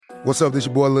What's up, this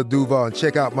your boy Lil Duval, and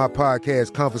check out my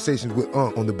podcast, Conversations with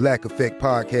Unc, on the Black Effect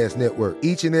Podcast Network.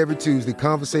 Each and every Tuesday,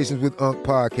 Conversations with Unc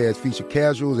podcast feature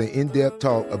casuals and in-depth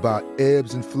talk about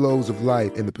ebbs and flows of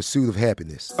life and the pursuit of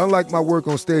happiness. Unlike my work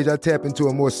on stage, I tap into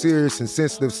a more serious and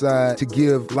sensitive side to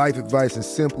give life advice and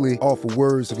simply offer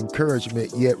words of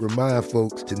encouragement, yet remind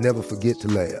folks to never forget to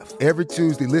laugh. Every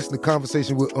Tuesday, listen to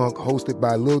Conversations with Unc, hosted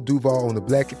by Lil Duval on the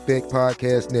Black Effect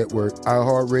Podcast Network,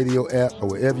 iHeartRadio app, or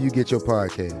wherever you get your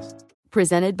podcasts.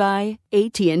 Presented by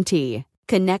AT&T.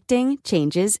 Connecting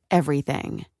changes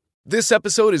everything. This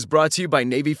episode is brought to you by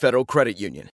Navy Federal Credit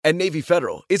Union. At Navy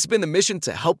Federal, it's been the mission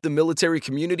to help the military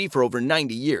community for over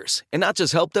 90 years. And not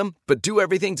just help them, but do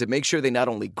everything to make sure they not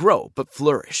only grow, but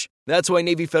flourish. That's why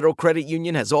Navy Federal Credit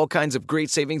Union has all kinds of great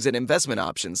savings and investment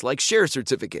options like share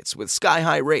certificates with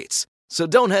sky-high rates. So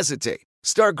don't hesitate.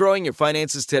 Start growing your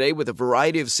finances today with a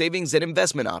variety of savings and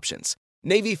investment options.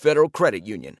 Navy Federal Credit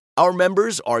Union. Our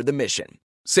members are the mission.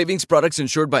 Savings products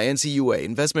insured by NCUA.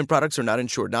 Investment products are not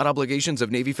insured, not obligations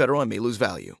of Navy Federal and may lose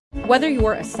value. Whether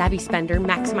you're a savvy spender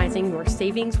maximizing your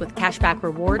savings with cashback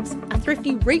rewards, a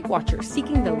thrifty rate watcher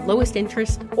seeking the lowest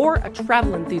interest, or a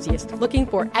travel enthusiast looking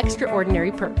for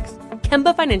extraordinary perks,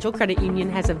 Kemba Financial Credit Union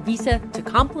has a visa to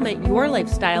complement your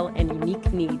lifestyle and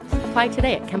unique needs. Apply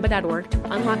today at Kemba.org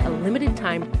to unlock a limited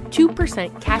time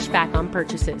 2% cash back on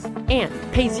purchases and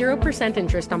pay 0%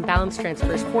 interest on balance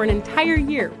transfers for an entire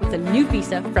year with a new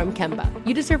visa from Kemba.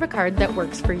 You deserve a card that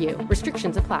works for you.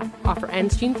 Restrictions apply. Offer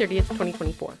ends June 30th,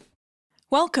 2024.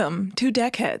 Welcome to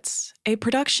Deckheads, a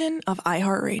production of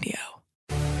iHeartRadio.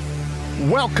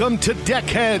 Welcome to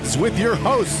Deckheads with your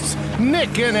hosts,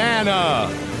 Nick and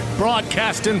Anna.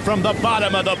 Broadcasting from the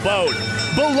bottom of the boat,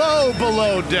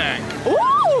 below deck.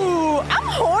 Ooh, I'm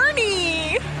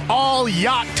horny. All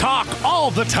yacht talk all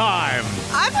the time.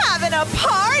 I'm having a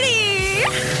party.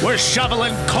 We're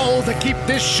shoveling coal to keep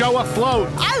this show afloat.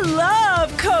 I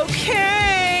love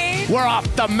cocaine. We're off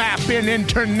the map in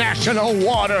international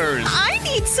waters. I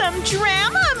need some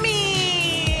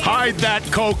Dramamine. Hide that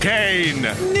cocaine.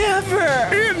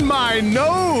 Never. In my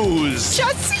nose.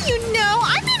 Just so you know,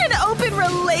 I'm in an open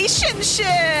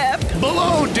relationship.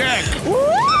 Below deck.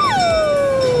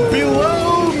 Woo!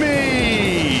 Below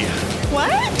me.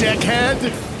 What?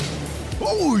 Deckhead.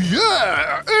 Oh,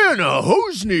 yeah. Anna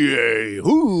Hosnier.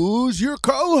 Who's your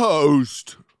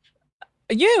co-host?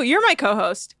 You're my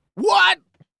co-host. What?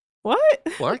 What?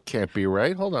 Well, that can't be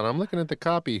right. Hold on. I'm looking at the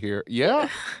copy here. Yeah.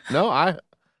 No, I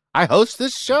host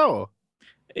this show.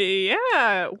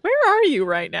 Yeah. Where are you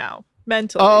right now?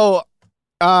 Mentally. Oh,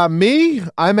 me?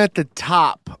 I'm at the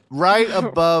top, right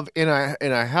above in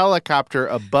a helicopter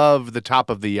above the top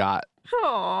of the yacht.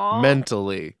 Aww.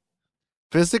 Mentally.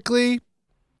 Physically,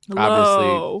 Low.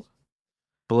 obviously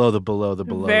below the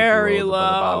Very the low.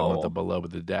 bottom of the below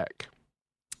the deck.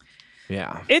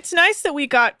 Yeah. It's nice that we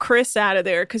got Chris out of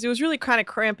there because it was really kind of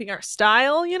cramping our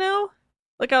style, you know?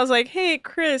 Like, I was like, hey,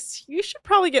 Chris, you should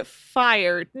probably get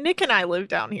fired. Nick and I live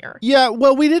down here. Yeah,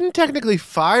 well, we didn't technically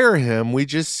fire him. We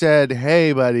just said,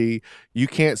 hey, buddy, you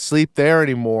can't sleep there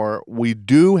anymore. We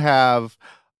do have,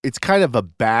 it's kind of a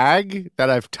bag that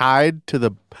I've tied to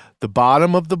the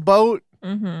bottom of the boat,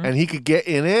 and he could get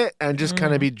in it and just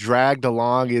kind of be dragged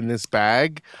along in this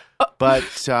bag.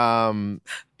 But,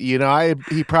 you know,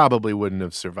 he probably wouldn't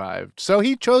have survived. So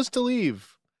he chose to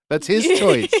leave. That's his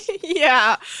choice.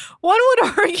 Yeah. One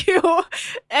would argue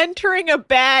entering a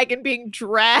bag and being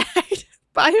dragged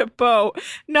by a boat,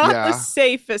 not the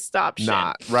safest option.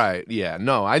 Not, right. Yeah.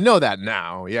 No, I know that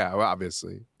now. Yeah, well,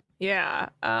 obviously. Yeah.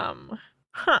 Weird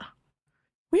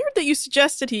that you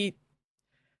suggested he,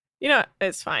 you know,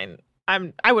 it's fine.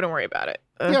 I wouldn't worry about it.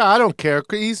 Yeah, I don't care.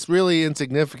 He's really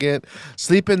insignificant.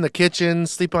 Sleep in the kitchen,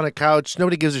 sleep on a couch.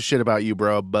 Nobody gives a shit about you,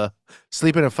 bro.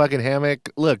 Sleep in a fucking hammock.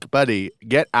 Look, buddy,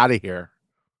 get out of here.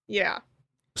 Yeah.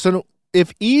 So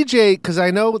if EJ, because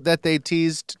I know that they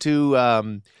teased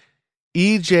to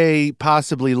EJ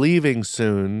possibly leaving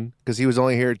soon, because he was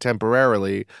only here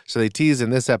temporarily. So they teased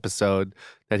in this episode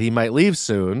that he might leave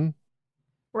soon.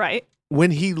 Right.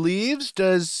 When he leaves,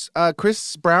 does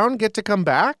Chris Brown get to come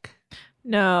back?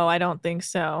 No, I don't think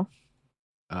so.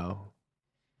 Oh.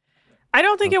 I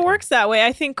don't think it works that way.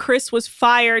 I think Chris was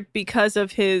fired because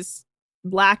of his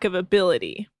lack of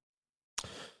ability.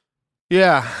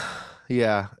 Yeah,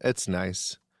 it's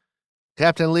nice.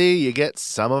 Captain Lee, you get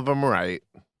some of them right.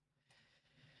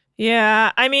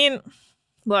 Yeah, I mean,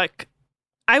 look,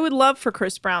 I would love for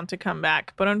Chris Brown to come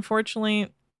back, but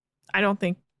unfortunately, I don't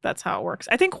think that's how it works.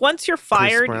 I think once you're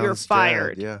fired, you're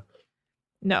fired. Dad, yeah.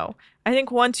 No, I think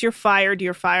once you're fired,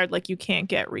 like you can't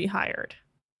get rehired.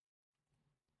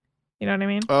 You know what I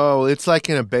mean? Oh, it's like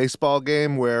in a baseball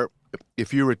game where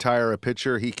if you retire a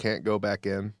pitcher, he can't go back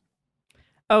in.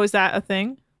 Oh, is that a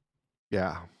thing?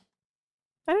 Yeah.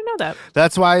 I didn't know that.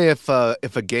 That's why if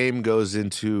a game goes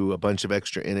into a bunch of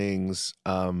extra innings,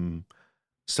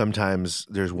 sometimes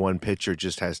there's one pitcher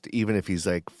just has to, even if he's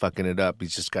like fucking it up,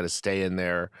 he's just got to stay in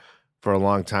there for a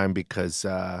long time because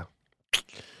they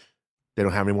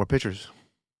don't have any more pitchers.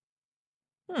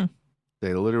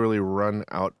 They literally run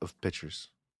out of pitchers.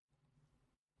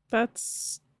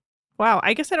 That's wow.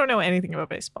 I guess I don't know anything about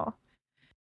baseball.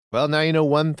 Well, now you know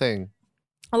one thing.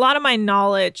 A lot of my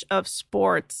knowledge of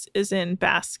sports is in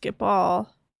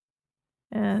basketball.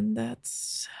 And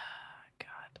that's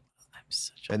God, I'm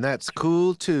such a And that's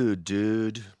cool too,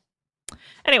 dude.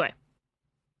 Anyway,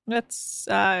 let's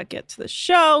get to the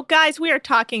show. Guys, we are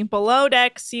talking Below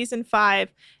Deck Season 5,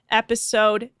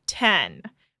 Episode 10.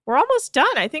 We're almost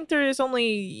done. I think there is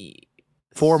only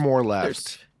 4 more left.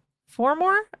 There's 4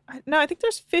 more? No, I think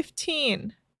there's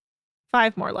 15.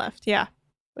 5 more left. Yeah,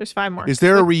 there's 5 more. Is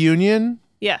there a reunion?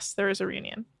 Yes, there is a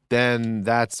reunion. Then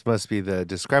that must be the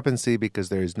discrepancy because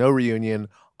there is no reunion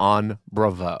on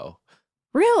Bravo.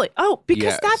 Really? Oh, because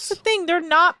Yes. that's the thing. They're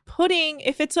not putting,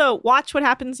 if it's a Watch What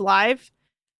Happens Live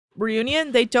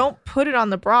reunion, they don't put it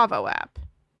on the Bravo app.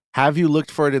 Have you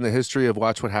looked for it in the history of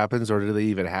Watch What Happens, or do they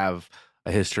even have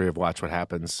a history of Watch What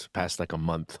Happens past like a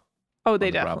month? Oh, they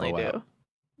On the definitely Bravo do. app.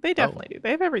 They definitely do.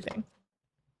 They have everything.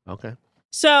 Okay.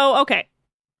 So, okay.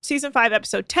 Season 5,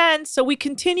 Episode 10. So we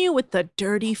continue with the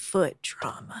Dirty Foot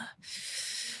drama.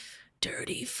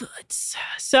 Dirty Foots.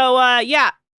 So,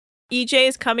 EJ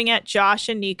is coming at Josh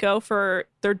and Nico for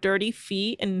their dirty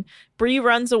feet, and Bree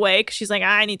runs away because she's like,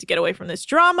 I need to get away from this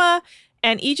drama.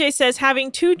 And EJ says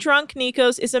having 2 drunk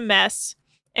Nicos is a mess,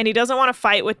 and he doesn't want to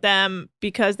fight with them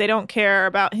because they don't care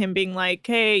about him being like,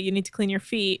 hey, you need to clean your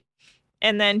feet.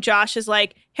 And then Josh is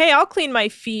like, hey, I'll clean my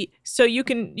feet so you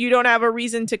don't have a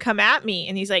reason to come at me.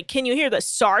 And he's like, can you hear the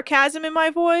sarcasm in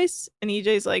my voice? And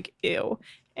EJ's like, ew.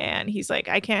 And he's like,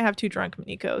 I can't have 2 drunk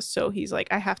Nicos. So he's like,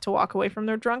 I have to walk away from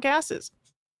their drunk asses.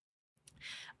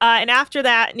 And after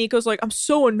that, Nico's like, I'm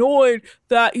so annoyed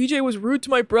that EJ was rude to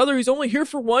my brother. He's only here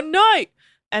for one night.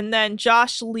 And then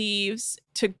Josh leaves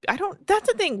that's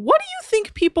the thing. What do you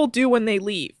think people do when they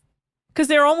leave? Because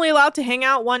they're only allowed to hang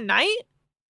out one night?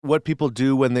 What people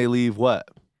do when they leave what?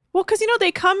 Well, because,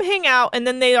 they come hang out and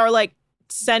then they are like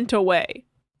sent away.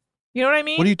 You know what I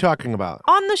mean? What are you talking about?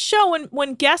 On the show,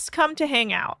 when guests come to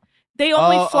hang out, they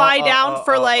only fly down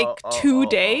for like 2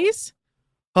 days.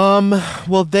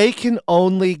 Well, they can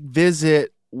only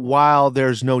visit while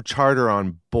there's no charter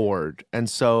on board. And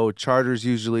so charters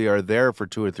usually are there for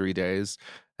 2 or 3 days.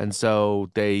 And so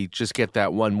they just get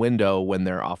that one window when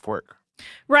they're off work.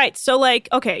 Right. So like,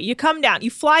 okay, you come down, you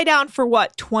fly down for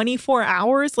what, 24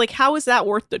 hours? Like, how is that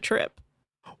worth the trip?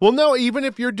 Well, no, even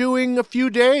if you're doing a few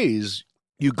days,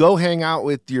 you go hang out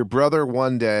with your brother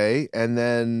one day, and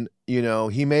then,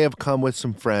 he may have come with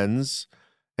some friends,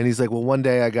 and he's like, well, one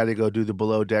day I got to go do the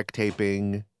Below Deck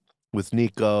taping with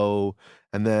Nico,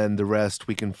 and then the rest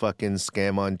we can fucking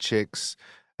scam on chicks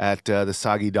at the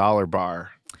Soggy Dollar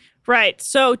Bar. Right.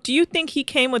 So do you think he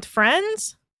came with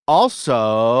friends?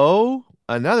 Also,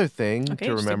 another thing Okay,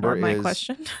 to just remember ignore my is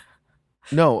question.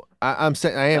 No, I'm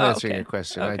saying I am Oh, answering okay. your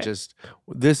question. Okay.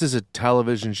 This is a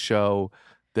television show.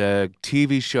 The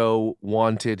TV show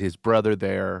wanted his brother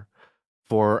there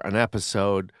for an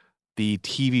episode. The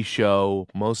TV show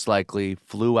most likely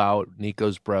flew out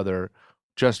Nico's brother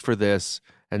just for this.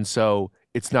 And so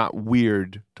it's not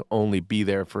weird to only be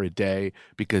there for a day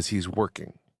because he's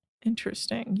working.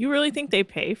 Interesting. You really think they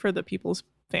pay for the people's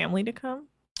family to come?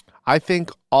 I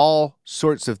think all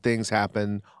sorts of things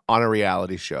happen on a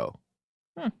reality show.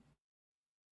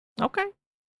 Okay.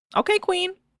 Okay,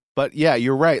 Queen. But yeah,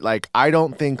 you're right. Like, I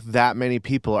don't think that many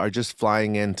people are just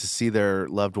flying in to see their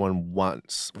loved one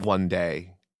once, one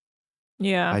day.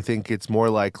 Yeah. I think it's more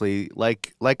likely,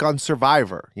 like on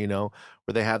Survivor, where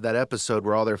they have that episode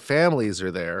where all their families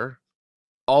are there.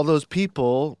 All those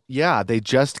people, yeah, they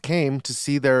just came to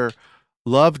see their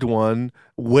loved one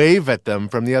wave at them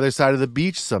from the other side of the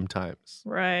beach sometimes.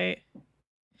 Right.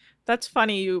 That's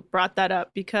funny you brought that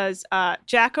up because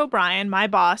Jack O'Brien, my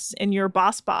boss and your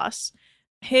boss,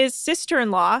 his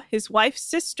sister-in-law, his wife's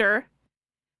sister,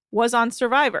 was on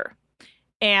Survivor.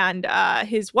 And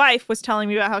his wife was telling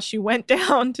me about how she went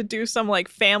down to do some like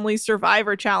family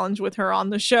Survivor challenge with her on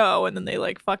the show. And then they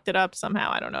like fucked it up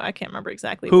somehow. I don't know. I can't remember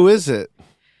exactly. Who is it?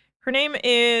 Her name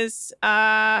is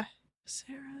Sarah's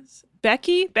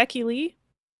Becky Lee,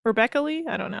 Rebecca Lee.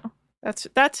 I don't know.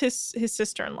 That's his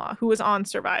sister-in-law who was on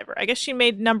Survivor. I guess she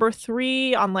made number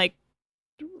 3 on like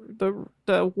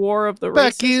the War of the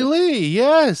Becky Races. Lee,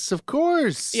 yes, of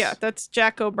course. Yeah, that's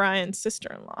Jack O'Brien's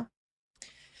sister-in-law.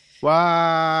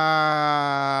 Wow.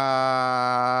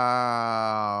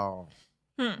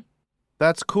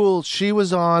 That's cool. She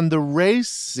was on the race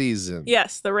season.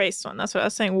 Yes, the race one. That's what I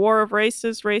was saying. War of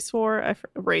Races, Race War.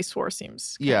 Race War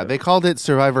seems. Yeah, they called it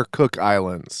Survivor Cook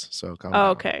Islands. So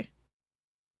okay.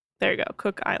 There you go,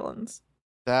 Cook Islands.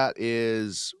 That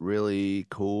is really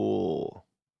cool.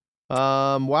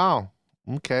 Wow.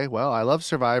 Okay. Well, I love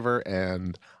Survivor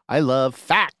and I love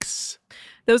facts.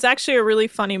 There was actually a really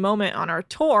funny moment on our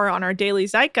tour, on our Daily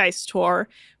Zeitgeist tour,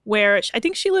 where I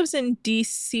think she lives in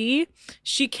DC.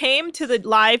 She came to the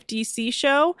live DC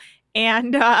show,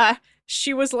 and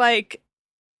she was like,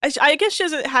 I guess she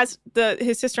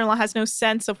his sister-in-law has no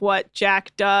sense of what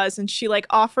Jack does, and she like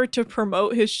offered to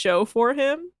promote his show for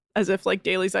him, as if like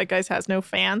Daily Zeitgeist has no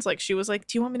fans. Like she was like,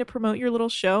 "Do you want me to promote your little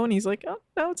show?" And he's like, "Oh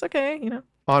no, it's okay."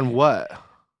 On what?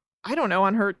 I don't know,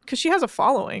 on her, because she has a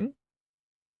following.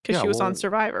 Because she was on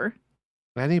Survivor.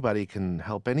 Anybody can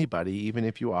help anybody, even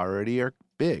if you already are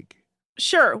big.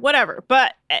 Sure, whatever.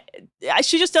 But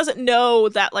she just doesn't know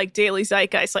that like Daily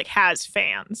Zeitgeist like has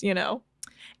fans,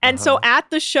 And so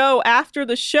at the show, after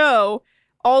the show,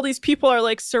 all these people are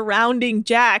like surrounding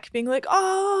Jack, being like,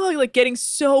 oh, like getting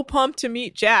so pumped to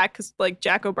meet Jack. Because like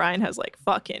Jack O'Brien has like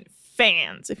fucking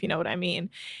fans, if you know what I mean.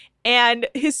 And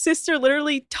his sister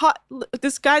literally taught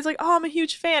this guy's like, oh, I'm a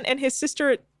huge fan. And his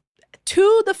sister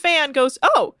to the fan goes,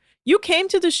 oh, you came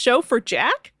to the show for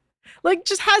Jack? Like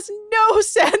just has no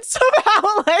sense of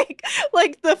how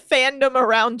like the fandom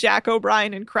around Jack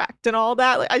O'Brien and Cracked and all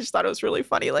that. Like I just thought it was really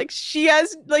funny. Like she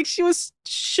was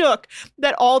shook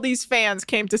that all these fans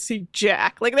came to see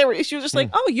Jack. Like she was just like,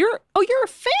 oh, you're a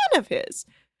fan of his.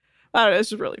 I don't know,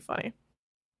 this was really funny.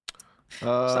 So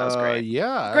that was great.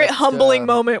 Yeah. Great humbling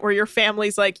moment where your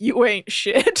family's like, you ain't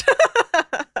shit.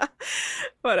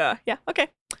 But yeah, okay.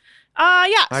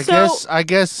 Yeah.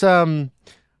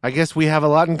 I guess we have a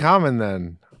lot in common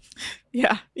then.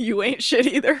 Yeah, you ain't shit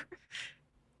either.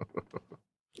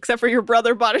 Except for your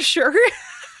brother bought a shirt.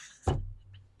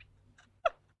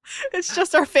 It's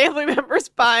just our family members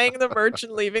buying the merch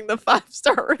and leaving the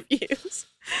 5-star reviews.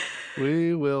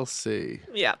 We will see.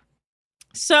 Yeah.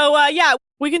 So, yeah,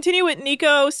 we continue with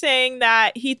Nico saying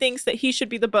that he thinks that he should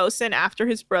be the bosun after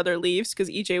his brother leaves because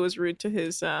EJ was rude to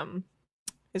his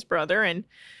brother. And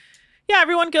yeah,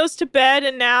 everyone goes to bed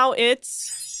and now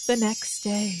it's the next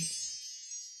day.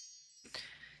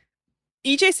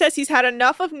 EJ says he's had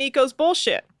enough of Nico's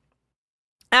bullshit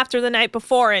after the night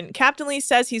before, and Captain Lee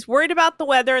says he's worried about the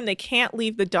weather and they can't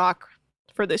leave the dock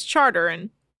for this charter.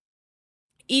 And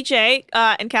EJ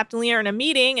and Captain Lee are in a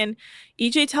meeting, and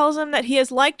EJ tells him that he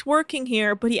has liked working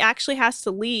here, but he actually has to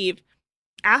leave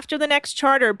after the next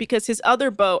charter because his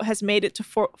other boat has made it to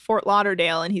Fort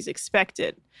Lauderdale and he's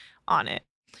expected on it.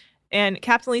 And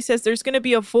Captain Lee says there's going to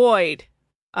be a void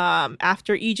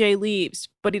after EJ leaves,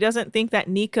 but he doesn't think that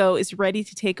Nico is ready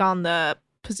to take on the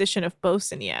position of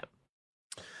bosun yet.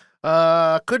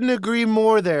 Couldn't agree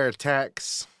more there,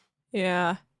 Tex.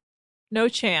 Yeah. No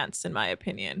chance, in my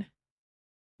opinion.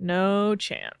 No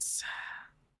chance.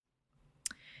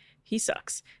 He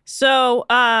sucks. So,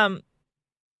 what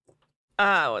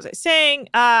was I saying?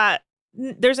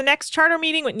 There's a next charter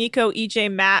meeting with Nico,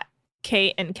 EJ, Matt,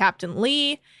 Kate, and Captain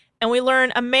Lee. And we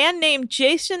learn a man named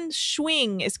Jason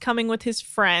Schwing is coming with his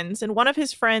friends. And one of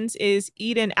his friends is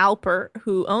Eden Alpert,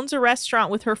 who owns a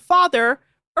restaurant with her father,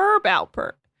 Herb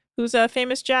Alpert, who's a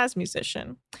famous jazz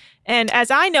musician. And as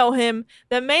I know him,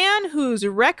 the man whose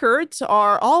records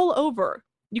are all over.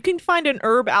 You can find an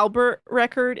Herb Alpert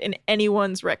record in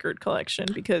anyone's record collection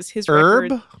because his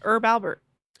Herb Alpert.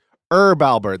 Herb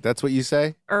Alpert, that's what you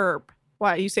say? Herb.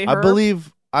 Why, you say Herb?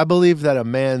 I believe that a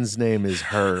man's name is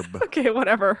Herb. Okay,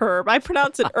 whatever, Herb. I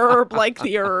pronounce it herb like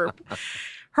the herb.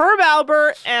 Herb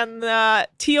Alpert and the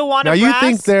Tijuana now Brass.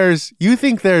 you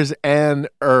think there's an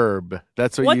Herb.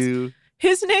 That's what you...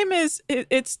 His name is,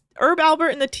 it's Herb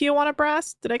Alpert and the Tijuana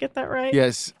Brass. Did I get that right?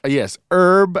 Yes,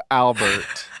 Herb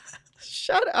Alpert.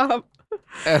 Shut up.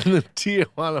 And the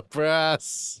Tijuana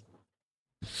Brass.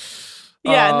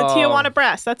 Yeah, and the Tijuana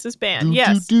Brass. That's his band.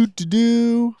 Yes.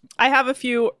 I have a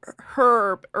few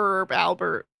Herb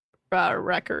Alpert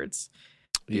records.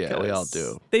 Yeah, we all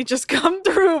do. They just come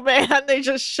through, man. They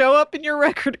just show up in your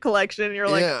record collection, and you're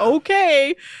like,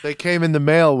 okay. They came in the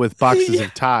mail with boxes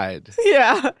of Tide.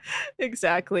 Yeah,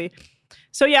 exactly.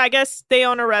 So, yeah, I guess they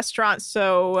own a restaurant.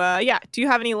 So, yeah. Do you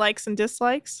have any likes and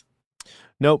dislikes?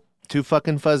 Nope. Too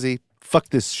fucking fuzzy. Fuck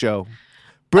this show.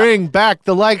 Bring back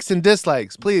the likes and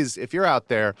dislikes. Please, if you're out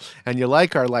there and you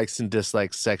like our likes and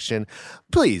dislikes section,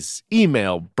 please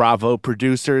email Bravo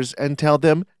producers and tell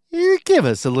them, give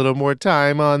us a little more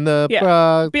time on the...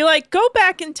 Be like, go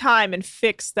back in time and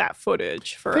fix that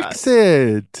footage for us.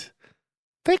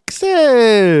 Fix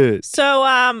it.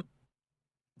 So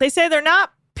they say they're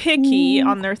not picky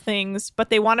on their things, but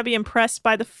they want to be impressed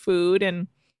by the food. And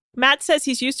Matt says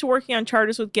he's used to working on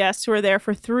charters with guests who are there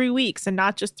for 3 weeks and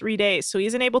not just 3 days. So he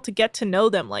isn't able to get to know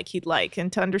them like he'd like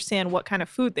and to understand what kind of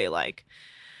food they like.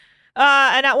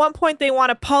 And at one point, they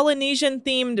want a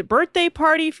Polynesian-themed birthday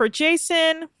party for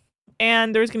Jason.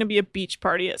 And there's going to be a beach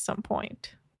party at some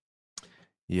point.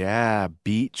 Yeah,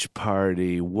 beach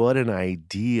party. What an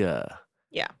idea.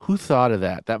 Yeah. Who thought of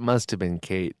that? That must have been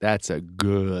Kate. That's a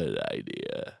good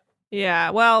idea.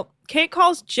 Yeah. Well, Kate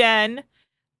calls Jen,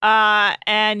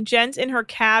 and Jen's in her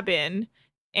cabin.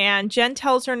 And Jen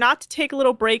tells her not to take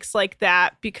little breaks like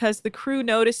that because the crew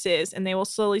notices and they will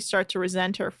slowly start to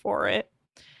resent her for it.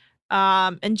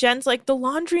 And Jen's like, the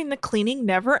laundry and the cleaning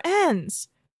never ends.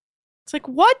 It's like,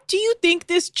 what do you think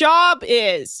this job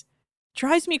is?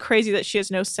 Drives me crazy that she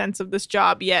has no sense of this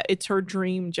job yet. It's her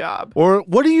dream job. Or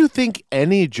what do you think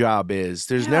any job is?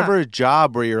 There's never a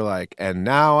job where you're like, and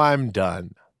now I'm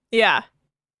done. Yeah.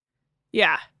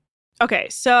 Yeah. Okay,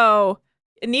 so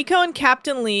Nico and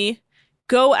Captain Lee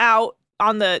go out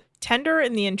on the tender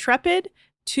in the Intrepid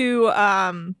to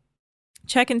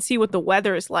check and see what the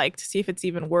weather is like to see if it's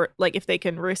even worth, like if they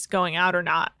can risk going out or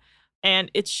not.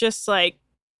 And it's just like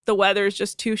the weather is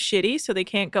just too shitty, so they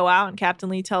can't go out. And Captain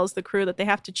Lee tells the crew that they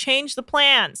have to change the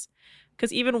plans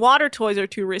because even water toys are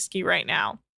too risky right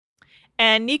now.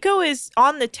 And Nico is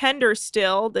on the tender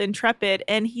still, the Intrepid,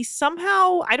 and he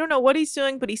somehow, I don't know what he's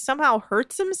doing, but he somehow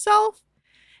hurts himself.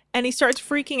 And he starts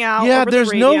freaking out. Yeah, over there's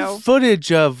the radio. no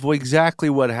footage of exactly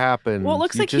what happened. Well, it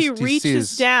looks like he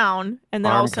reaches down and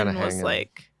then all of a sudden was hanging.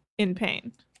 like in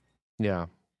pain. Yeah.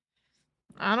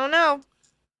 I don't know.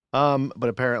 But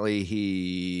apparently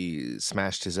he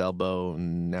smashed his elbow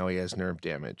and now he has nerve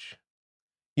damage.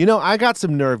 You know, I got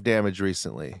some nerve damage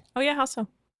recently. Oh yeah, how so?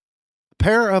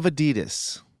 Pair of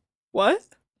Adidas. What?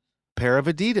 Pair of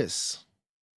Adidas.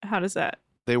 How does that?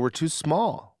 They were too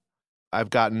small. I've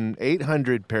gotten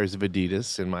 800 pairs of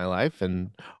Adidas in my life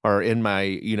or in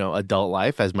my, adult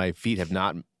life as my feet have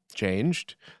not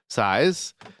changed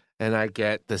size. And I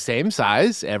get the same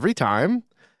size every time.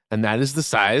 And that is the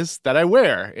size that I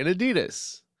wear in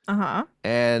Adidas. Uh-huh.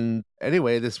 And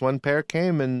anyway, this one pair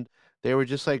came and they were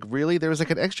just like, really? There was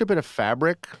like an extra bit of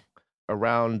fabric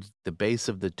around the base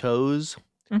of the toes.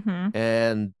 Mm-hmm.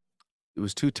 And it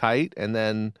was too tight. And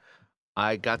then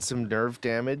I got some nerve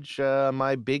damage on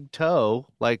my big toe,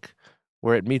 like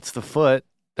where it meets the foot,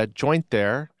 that joint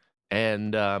there.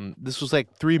 And this was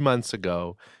like 3 months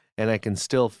ago. And I can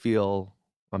still feel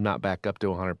I'm not back up to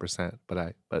 100%, but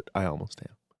I almost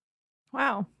am.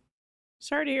 Wow.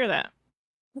 Sorry to hear that.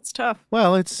 That's tough.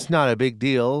 Well, it's not a big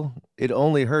deal. It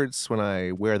only hurts when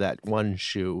I wear that one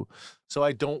shoe. So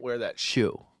I don't wear that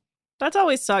shoe. That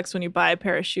always sucks when you buy a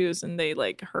pair of shoes and they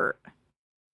like hurt.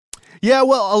 Yeah,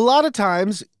 well, a lot of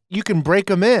times you can break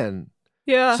them in.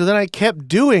 Yeah. So then I kept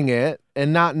doing it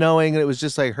and not knowing that it was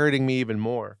just like hurting me even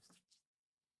more.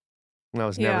 And I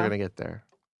was never going to get there.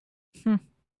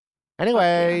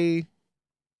 Anyway.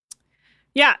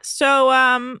 Yeah.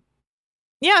 So,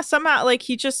 somehow like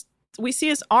we see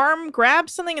his arm grab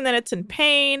something and then it's in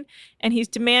pain and he's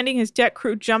demanding his deck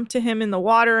crew jump to him in the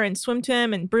water and swim to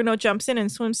him. And Bruno jumps in and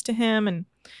swims to him. And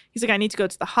he's like, I need to go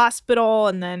to the hospital.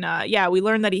 And then, we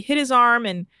learned that he hit his arm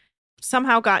and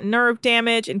somehow got nerve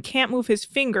damage and can't move his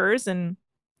fingers. And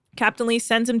Captain Lee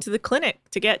sends him to the clinic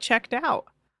to get checked out.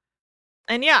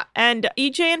 And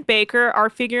EJ and Baker are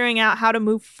figuring out how to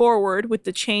move forward with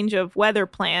the change of weather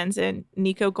plans and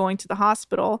Nico going to the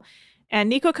hospital. And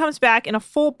Nico comes back in a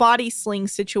full body sling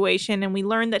situation, and we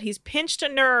learn that he's pinched a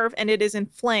nerve and it is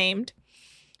inflamed.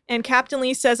 And Captain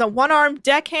Lee says a one-armed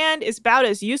deckhand is about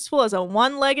as useful as a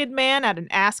one-legged man at an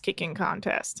ass-kicking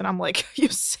contest. And I'm like, you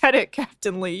said it,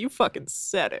 Captain Lee. You fucking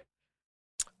said it.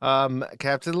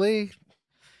 Captain Lee,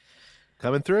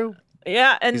 coming through.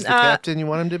 Yeah, and he's the captain you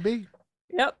want him to be.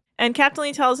 Yep. And Captain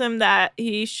Lee tells him that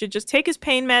he should just take his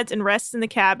pain meds and rest in the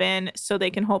cabin so they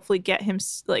can hopefully get him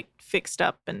like fixed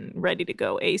up and ready to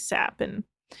go ASAP. And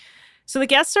so the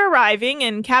guests are arriving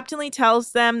and Captain Lee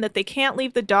tells them that they can't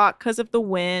leave the dock because of the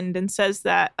wind and says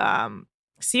that,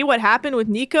 see what happened with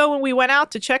Nico when we went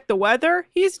out to check the weather?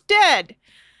 He's dead.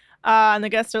 And the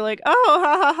guests are like, oh,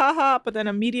 ha, ha, ha, ha. But then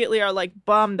immediately are like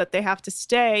bummed that they have to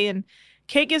stay. And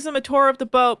Kate gives them a tour of the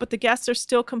boat, but the guests are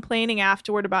still complaining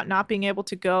afterward about not being able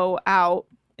to go out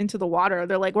into the water.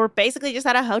 They're like, we're basically just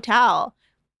at a hotel.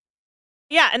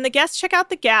 Yeah, and the guests check out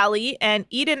the galley, and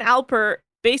Eden Alpert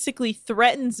basically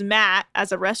threatens Matt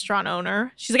as a restaurant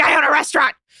owner. She's like, I own a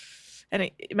restaurant!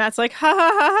 And Matt's like, ha ha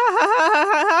ha ha ha ha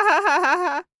ha ha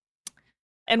ha.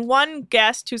 And one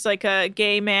guest who's like a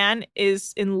gay man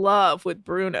is in love with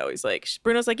Bruno.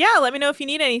 Bruno's like, yeah, let me know if you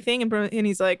need anything. And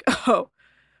he's like, oh,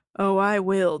 I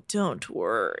will. Don't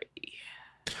worry.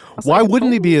 Why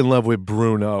wouldn't he be in love with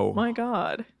Bruno? My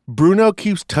God. Bruno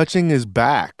keeps touching his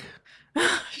back.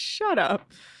 Shut up.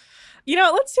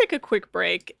 Let's take a quick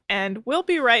break and we'll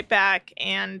be right back.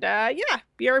 And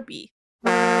BRB.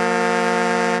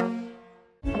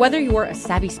 Whether you're a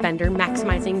savvy spender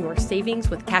maximizing your savings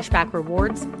with cashback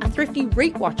rewards, a thrifty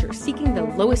rate watcher seeking the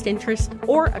lowest interest,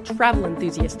 or a travel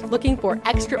enthusiast looking for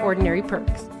extraordinary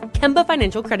perks, Kemba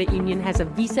Financial Credit Union has a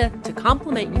visa to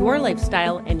complement your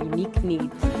lifestyle and unique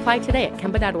needs. Apply today at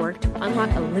Kemba.org to unlock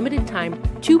a limited time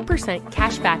 2%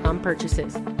 cash back on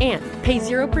purchases and pay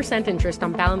 0% interest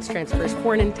on balance transfers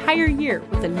for an entire year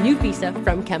with a new visa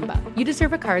from Kemba. You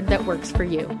deserve a card that works for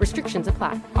you. Restrictions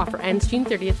apply. Offer ends June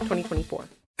 30th, 2024.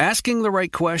 Asking the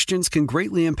right questions can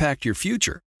greatly impact your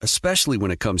future, especially when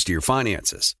it comes to your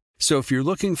finances. So if you're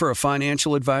looking for a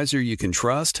financial advisor you can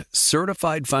trust,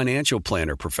 certified financial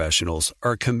planner professionals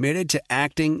are committed to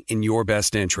acting in your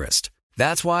best interest.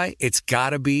 That's why it's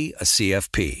got to be a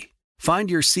CFP.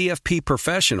 Find your CFP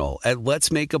professional at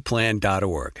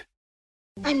letsmakeaplan.org.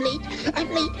 I'm late for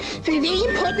a very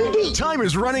important date. Time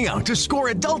is running out to score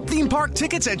adult theme park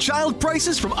tickets at child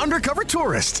prices from Undercover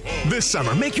Tourist. This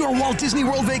summer, make your Walt Disney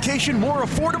World vacation more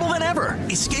affordable than ever.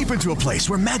 Escape into a place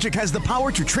where magic has the power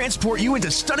to transport you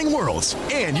into stunning worlds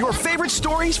and your favorite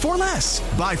stories for less.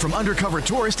 Buy from Undercover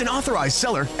Tourist, an authorized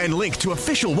seller, and link to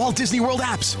official Walt Disney World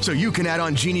apps so you can add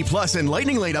on Genie Plus and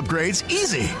Lightning Lane upgrades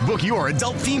easy. Book your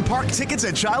adult theme park tickets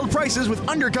at child prices with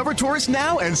Undercover Tourist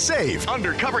now and save.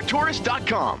 UndercoverTourist.com.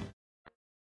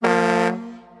 And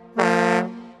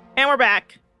we're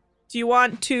back. Do you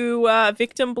want to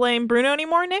victim blame Bruno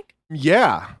anymore, Nick?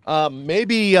 Yeah.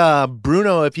 Maybe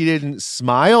Bruno, if you didn't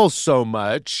smile so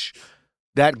much,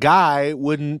 that guy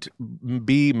wouldn't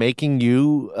be making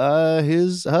you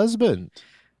his husband.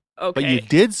 Okay. But you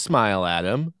did smile at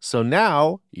him, so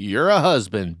now you're a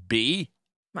husband, B.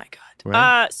 My God.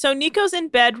 Right? So Nico's in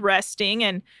bed resting,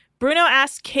 and Bruno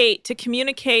asks Kate to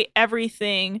communicate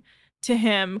everything to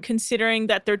him, considering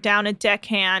that they're down a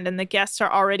deckhand and the guests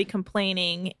are already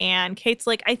complaining. And Kate's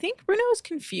like, I think Bruno is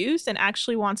confused and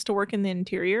actually wants to work in the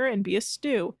interior and be a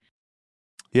stew.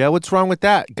 Yeah, what's wrong with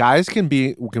that? Guys can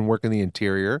work in the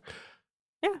interior.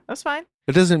 Yeah, that's fine.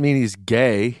 It doesn't mean he's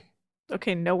gay.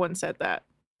 Okay, no one said that.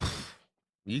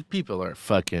 You people are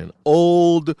fucking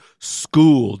old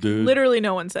school, dude. Literally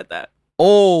no one said that.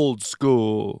 Old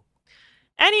school.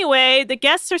 Anyway, the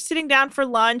guests are sitting down for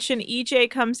lunch, and EJ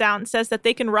comes out and says that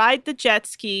they can ride the jet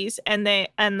skis and the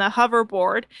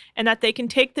hoverboard, and that they can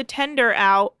take the tender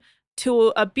out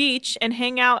to a beach and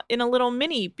hang out in a little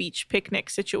mini beach picnic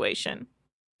situation.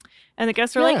 And the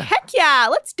guests are like, heck yeah,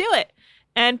 let's do it.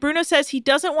 And Bruno says he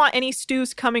doesn't want any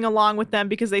stews coming along with them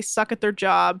because they suck at their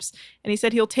jobs. And he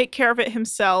said he'll take care of it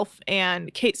himself.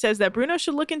 And Kate says that Bruno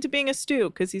should look into being a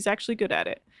stew because he's actually good at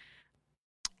it.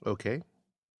 Okay.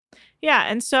 Yeah,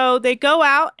 and so they go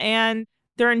out and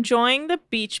they're enjoying the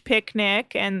beach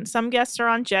picnic, and some guests are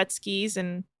on jet skis,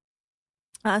 and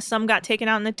some got taken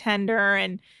out in the tender,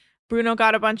 and Bruno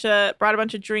brought a bunch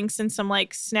of drinks and some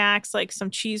like snacks, like some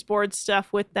cheese board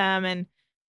stuff with them, and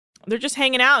they're just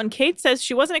hanging out. And Kate says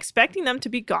she wasn't expecting them to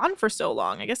be gone for so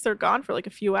long. I guess they're gone for like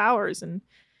a few hours, and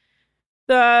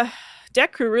the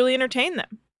deck crew really entertained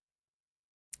them.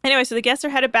 Anyway, so the guests are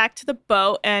headed back to the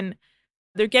boat, and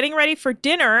they're getting ready for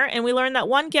dinner, and we learn that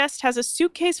one guest has a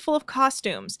suitcase full of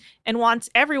costumes and wants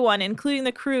everyone, including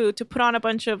the crew, to put on a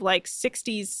bunch of like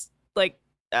 60s like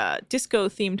disco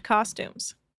themed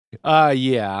costumes.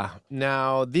 Yeah.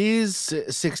 Now, these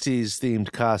 60s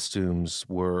themed costumes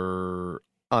were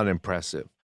unimpressive.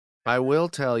 I will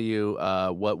tell you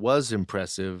what was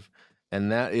impressive,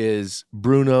 and that is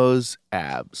Bruno's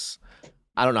abs.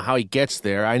 I don't know how he gets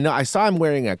there. I saw him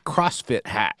wearing a CrossFit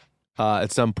hat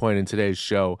at some point in today's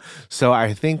show. So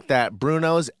I think that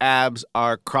Bruno's abs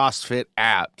are CrossFit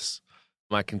abs.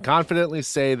 I can confidently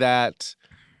say that.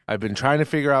 I've been trying to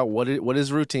figure out what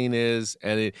his routine is,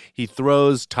 and he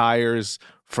throws tires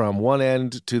from one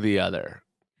end to the other.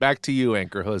 Back to you,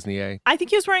 Anchor Hosnier. I think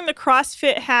he was wearing the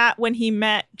CrossFit hat when he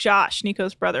met Josh,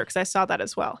 Nico's brother, because I saw that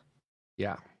as well.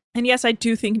 Yeah. And yes, I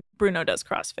do think Bruno does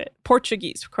CrossFit.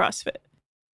 Portuguese CrossFit.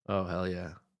 Oh, hell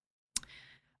yeah.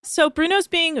 So Bruno's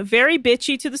being very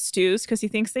bitchy to the stews because he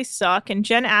thinks they suck. And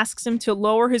Jen asks him to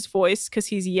lower his voice because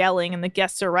he's yelling and the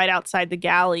guests are right outside the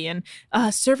galley. And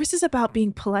service is about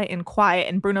being polite and quiet.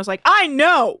 And Bruno's like, I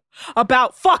know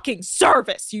about fucking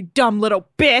service, you dumb little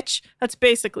bitch. That's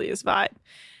basically his vibe.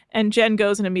 And Jen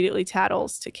goes and immediately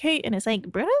tattles to Kate and is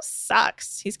like, Bruno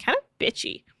sucks. He's kind of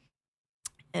bitchy.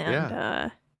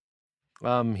 And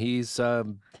he's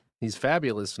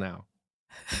fabulous now.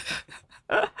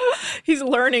 He's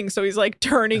learning, so he's like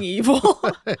turning evil.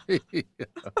 Yeah.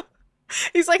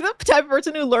 He's like the type of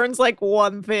person who learns like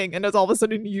one thing and is all of a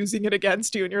sudden using it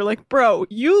against you. And you're like, bro,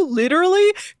 you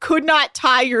literally could not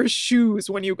tie your shoes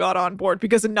when you got on board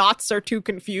because knots are too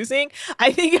confusing.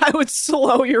 I think I would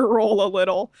slow your roll a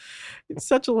little. It's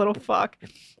such a little fuck.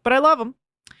 But I love him.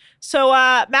 So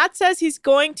Matt says he's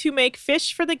going to make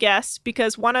fish for the guests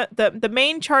because one of the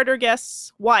main charter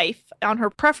guest's wife on her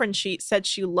preference sheet said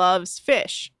she loves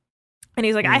fish. And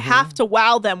he's like, I have to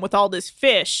wow them with all this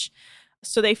fish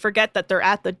so they forget that they're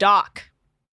at the dock.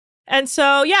 And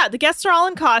so, yeah, the guests are all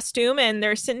in costume and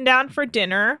they're sitting down for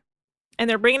dinner and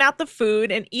they're bringing out the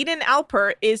food. And Eden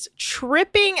Alpert is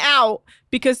tripping out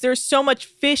because there's so much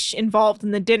fish involved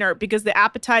in the dinner because the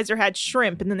appetizer had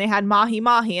shrimp and then they had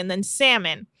mahi-mahi and then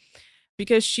salmon.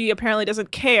 Because she apparently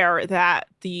doesn't care that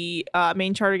the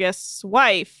main charter guest's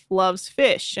wife loves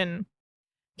fish. And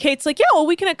Kate's like, yeah, well,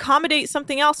 we can accommodate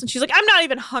something else. And she's like, I'm not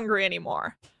even hungry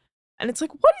anymore. And it's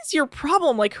like, what is your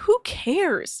problem? Like, who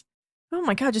cares? Oh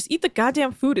my God, just eat the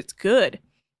goddamn food. It's good.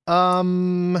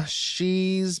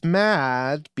 She's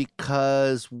mad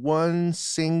because one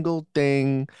single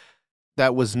thing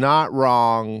that was not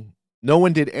wrong, no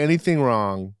one did anything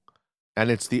wrong. And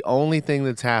it's the only thing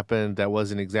that's happened that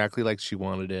wasn't exactly like she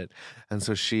wanted it. And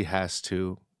so she has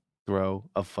to throw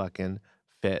a fucking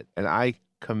fit. And I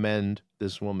commend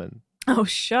this woman. Oh,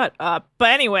 shut up. But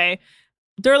anyway,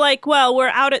 they're like, well, we're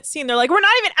out at sea. And they're like, we're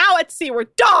not even out at sea. We're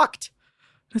docked.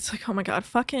 It's like, oh my God,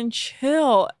 fucking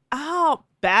chill out,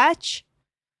 batch.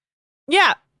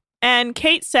 Yeah. And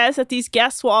Kate says that these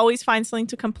guests will always find something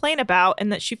to complain about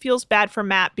and that she feels bad for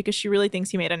Matt because she really thinks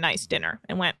he made a nice dinner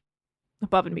and went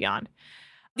above and beyond.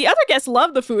 The other guests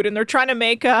love the food and they're trying to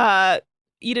make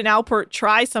Eden Alpert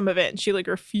try some of it. And she like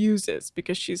refuses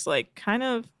because she's like kind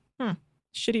of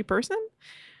shitty person.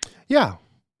 Yeah.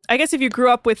 I guess if you grew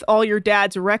up with all your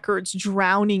dad's records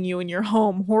drowning you in your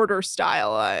home, hoarder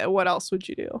style, what else would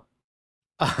you do?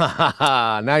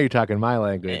 Now you're talking my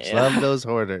language. Yeah. Love those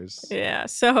hoarders. Yeah.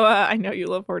 So I know you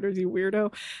love hoarders, you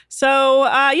weirdo. So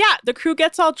yeah, the crew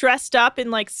gets all dressed up in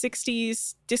like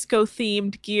 60s disco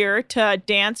themed gear to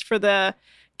dance for the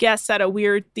guests at a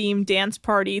weird themed dance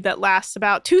party that lasts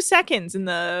about 2 seconds in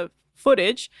the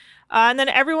footage. And then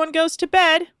everyone goes to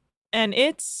bed and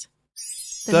it's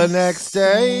the next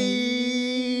day.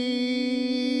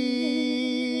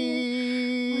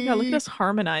 Oh my God, look at us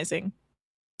harmonizing.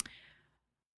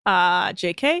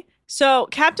 JK. So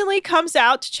Captain Lee comes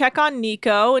out to check on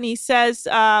Nico and he says,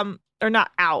 or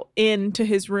not out, into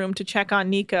his room to check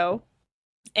on Nico.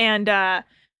 And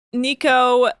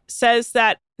Nico says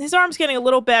that his arm's getting a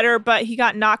little better, but he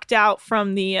got knocked out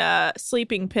from the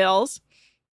sleeping pills.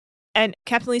 And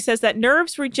Captain Lee says that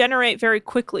nerves regenerate very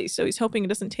quickly, so he's hoping it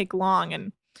doesn't take long.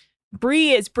 And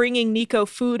Bree is bringing Nico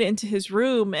food into his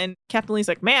room, and Captain Lee's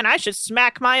like, man, I should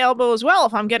smack my elbow as well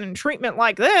if I'm getting treatment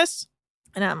like this.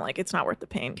 And I'm like, it's not worth the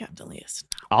pain, Captain Lee.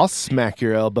 I'll smack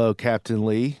your elbow, Captain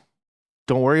Lee.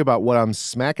 Don't worry about what I'm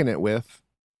smacking it with.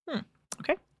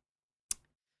 Okay.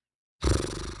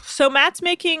 So Matt's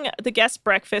making the guest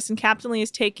breakfast, and Captain Lee is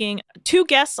taking 2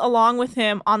 guests along with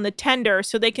him on the tender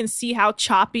so they can see how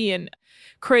choppy and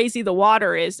crazy the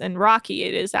water is and rocky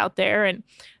it is out there. And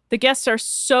the guests are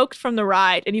soaked from the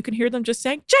ride, and you can hear them just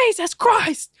saying, Jesus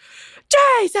Christ!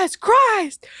 Jesus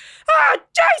Christ! Ah,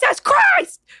 Jesus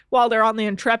Christ! While they're on the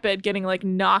Intrepid getting like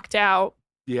knocked out.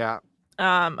 Yeah.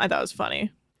 I thought it was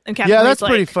funny. And Captain yeah, Lee's that's like,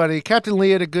 pretty funny. Captain Lee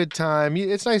had a good time.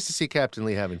 It's nice to see Captain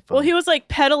Lee having fun. Well, he was like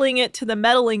peddling it to the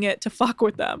meddling it to fuck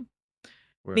with them.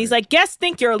 Right. And he's like, guests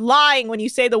think you're lying when you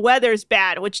say the weather's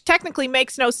bad, which technically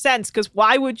makes no sense because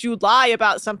why would you lie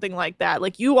about something like that?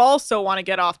 Like, you also want to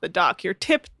get off the dock. Your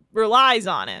tip relies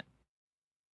on it.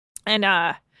 And,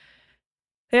 yeah,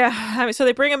 I mean, so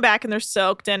they bring him back and they're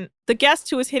soaked. And the guest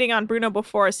who was hitting on Bruno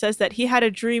before says that he had a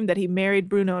dream that he married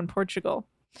Bruno in Portugal.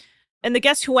 And the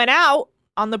guest who went out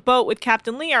on the boat with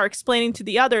Captain Lee are explaining to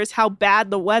the others how bad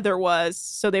the weather was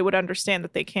so they would understand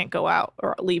that they can't go out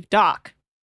or leave dock.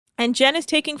 And Jen is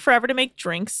taking forever to make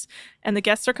drinks, and the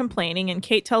guests are complaining, and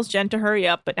Kate tells Jen to hurry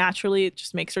up, but naturally it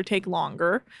just makes her take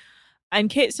longer. And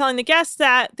Kate's telling the guests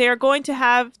that they're going to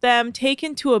have them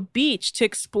taken to a beach to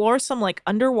explore some like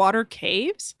underwater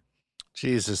caves.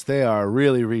 Jesus, they are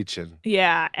really reaching.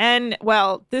 Yeah. And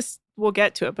well, we'll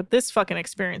get to it, but this fucking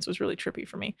experience was really trippy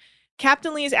for me.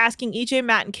 Captain Lee is asking EJ,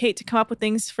 Matt, and Kate to come up with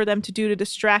things for them to do to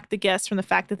distract the guests from the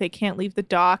fact that they can't leave the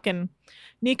dock. And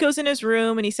Nico's in his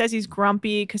room and he says he's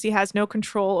grumpy because he has no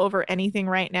control over anything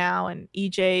right now. And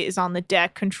EJ is on the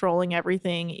deck controlling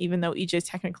everything, even though EJ is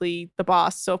technically the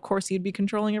boss. So, of course, he'd be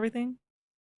controlling everything.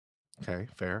 Okay,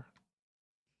 fair.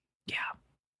 Yeah.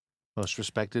 Most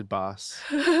respected boss.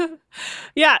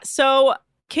 Yeah, so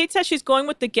Kate says she's going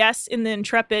with the guests in the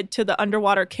Intrepid to the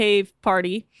underwater cave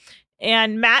party.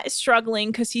 And Matt is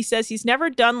struggling because he says he's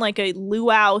never done like a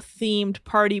luau-themed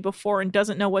party before and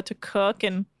doesn't know what to cook.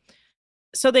 And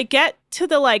so they get to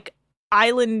the like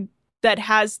island that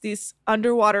has these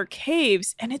underwater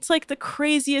caves, and it's like the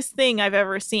craziest thing I've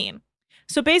ever seen.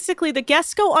 So basically the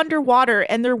guests go underwater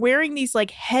and they're wearing these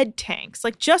like head tanks,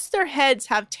 like just their heads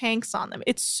have tanks on them.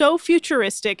 It's so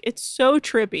futuristic. It's so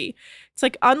trippy. It's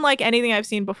like unlike anything I've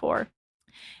seen before.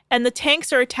 And the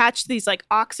tanks are attached to these like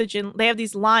oxygen. They have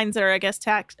these lines that are, I guess,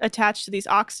 attached to these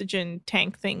oxygen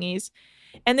tank thingies.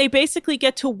 And they basically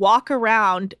get to walk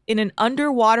around in an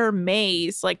underwater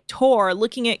maze, like tour,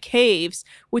 looking at caves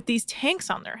with these tanks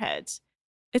on their heads.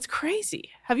 It's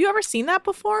crazy. Have you ever seen that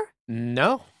before?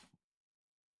 No.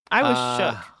 I was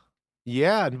shook.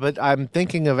 Yeah, but I'm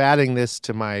thinking of adding this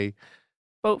to my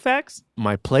Boat facts?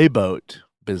 My playboat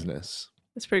business.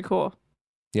 That's pretty cool.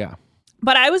 Yeah.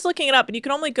 But I was looking it up, and you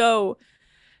can only go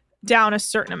down a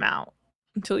certain amount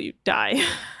until you die.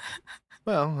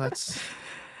 Well, that's...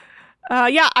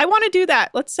 yeah, I want to do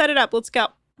that. Let's set it up. Let's go.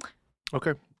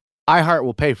 Okay. iHeart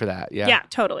will pay for that. Yeah. Yeah,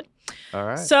 totally. All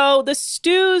right. So the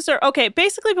stews are... Okay,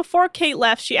 basically before Kate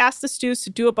left, she asked the stews to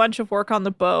do a bunch of work on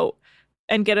the boat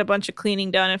and get a bunch of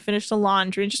cleaning done and finish the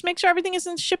laundry and just make sure everything is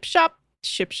in tip-top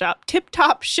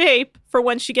shape for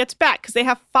when she gets back, because they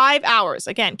have 5 hours.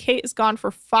 Again, Kate is gone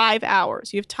for 5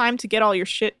 hours. You have time to get all your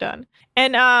shit done.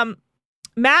 And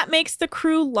Matt makes the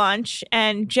crew lunch,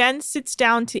 and Jen sits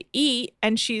down to eat,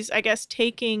 and she's, I guess,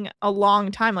 taking a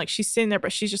long time. Like, she's sitting there,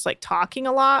 but she's just, like, talking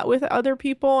a lot with other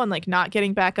people and, like, not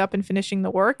getting back up and finishing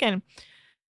the work. And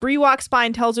Bree walks by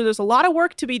and tells her there's a lot of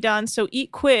work to be done, so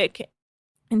eat quick.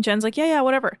 And Jen's like, yeah,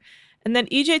 whatever. And then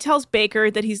EJ tells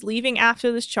Baker that he's leaving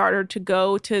after this charter to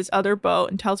go to his other boat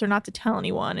and tells her not to tell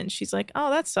anyone. And she's like, oh,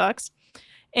 that sucks.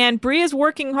 And Bree is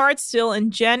working hard still,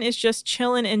 and Jen is just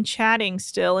chilling and chatting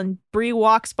still. And Bree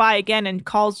walks by again and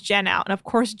calls Jen out. And of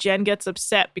course, Jen gets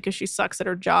upset because she sucks at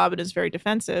her job and is very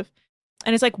defensive.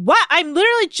 And it's like, what? I'm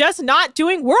literally just not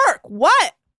doing work.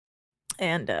 What?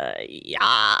 And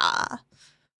yeah.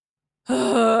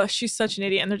 She's such an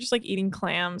idiot. And they're just like eating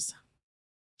clams.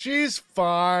 She's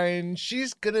fine.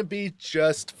 She's gonna be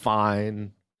just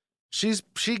fine. She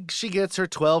gets her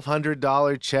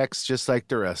 $1,200 checks just like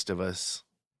the rest of us.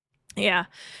 Yeah.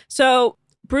 So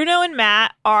Bruno and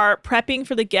Matt are prepping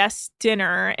for the guests'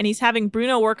 dinner, and he's having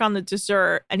Bruno work on the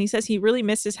dessert. And he says he really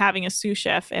misses having a sous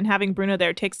chef, and having Bruno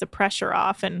there takes the pressure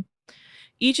off. And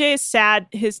EJ is sad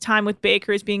his time with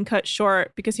Baker is being cut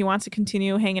short because he wants to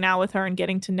continue hanging out with her and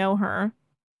getting to know her.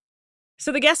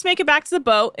 So the guests make it back to the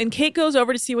boat, and Kate goes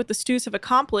over to see what the stews have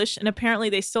accomplished, and apparently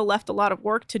they still left a lot of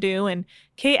work to do. And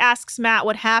Kate asks Matt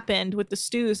what happened with the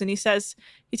stews, and he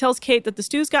tells Kate that the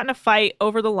stews got in a fight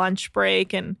over the lunch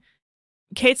break, and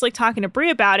Kate's like talking to Bree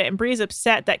about it, and Bree's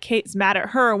upset that Kate's mad at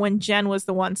her when Jen was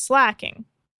the one slacking.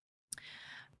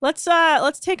 Let's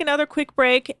take another quick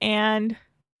break, and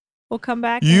we'll come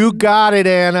back. You got it,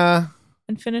 Anna.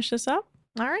 And finish this up.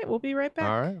 All right, we'll be right back.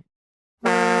 All right.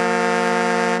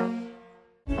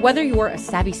 Whether you're a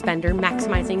savvy spender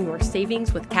maximizing your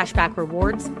savings with cashback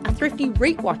rewards, a thrifty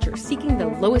rate watcher seeking the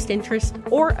lowest interest,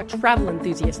 or a travel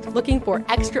enthusiast looking for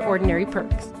extraordinary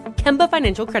perks, Kemba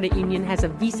Financial Credit Union has a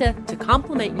visa to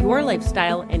complement your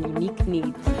lifestyle and unique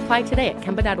needs. Apply today at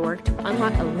Kemba.org to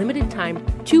unlock a limited-time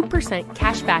 2%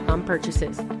 cash back on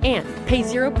purchases and pay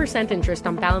 0% interest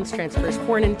on balance transfers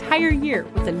for an entire year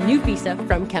with a new visa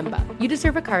from Kemba. You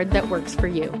deserve a card that works for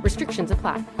you. Restrictions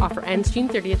apply. Offer ends June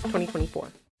 30th, 2024.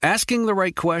 Asking the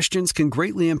right questions can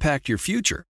greatly impact your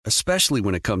future, especially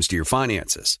when it comes to your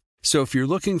finances. So if you're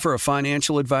looking for a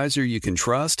financial advisor you can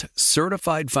trust,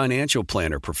 certified financial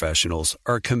planner professionals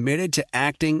are committed to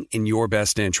acting in your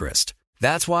best interest.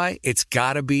 That's why it's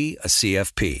got to be a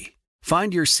CFP.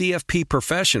 Find your CFP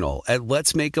professional at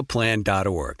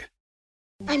letsmakeaplan.org.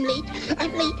 I'm late for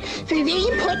a very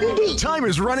important date. Time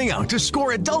is running out to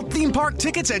score adult theme park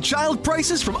tickets at child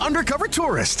prices from Undercover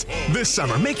Tourist. This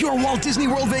summer, make your Walt Disney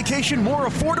World vacation more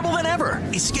affordable than ever.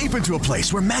 Escape into a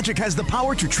place where magic has the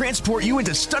power to transport you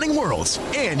into stunning worlds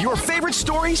and your favorite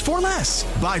stories for less.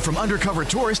 Buy from Undercover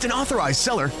Tourist, an authorized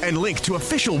seller, and link to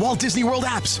official Walt Disney World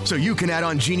apps so you can add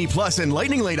on Genie Plus and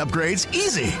Lightning Lane upgrades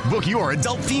easy. Book your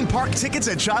adult theme park tickets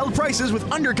at child prices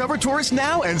with Undercover Tourist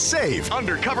now and save.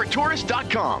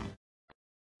 UndercoverTourist.com.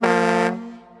 All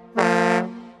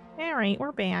right,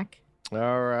 we're back.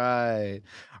 All right.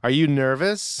 Are you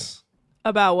nervous?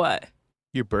 About what?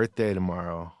 Your birthday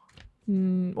tomorrow.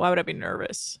 Why would I be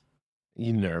nervous?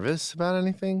 You nervous about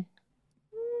anything?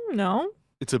 No.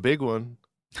 It's a big one.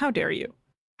 How dare you?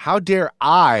 How dare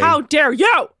I? How dare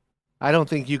you? I don't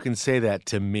think you can say that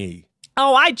to me.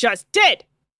 Oh, I just did.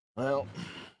 Well,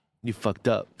 you fucked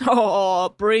up.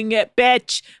 Oh, bring it,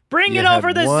 bitch. Bring it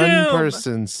over the one Zoom.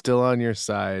 person still on your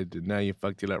side, and now you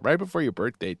fucked it up right before your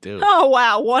birthday, too. Oh,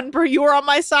 wow. You were on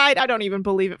my side? I don't even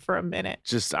believe it for a minute.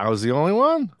 Just, I was the only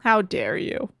one? How dare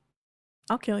you?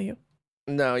 I'll kill you.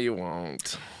 No, you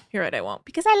won't. You're right, I won't.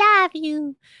 Because I love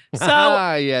you.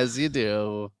 So, yes, you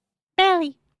do.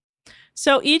 Belly.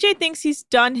 So EJ thinks he's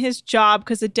done his job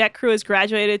because the deck crew has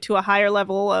graduated to a higher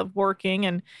level of working,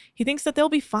 and he thinks that they'll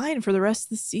be fine for the rest of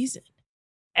the season.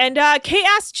 And Kate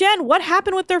asks Jen what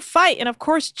happened with their fight, and of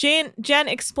course Jen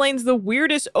explains the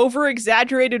weirdest,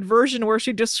 over-exaggerated version where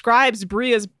she describes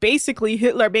Bree as basically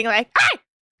Hitler, being like, "Hey,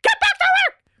 get back to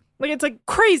work!" Like, it's like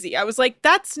crazy. I was like,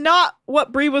 that's not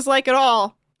what Bree was like at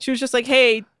all. She was just like,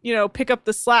 hey, pick up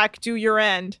the slack, do your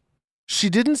end. She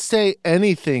didn't say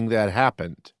anything that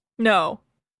happened. No.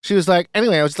 She was like,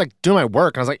 anyway, I was just like doing my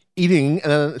work. I was like eating.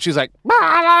 And then she was like, blah,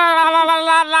 blah, blah, blah,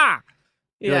 blah, blah.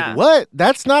 You're like, what?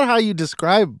 That's not how you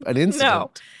describe an incident.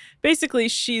 No. Basically,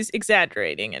 she's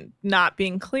exaggerating and not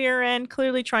being clear and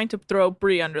clearly trying to throw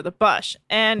Bree under the bus.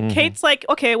 And Kate's like,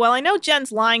 okay, well, I know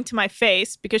Jen's lying to my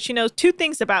face because she knows two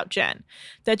things about Jen.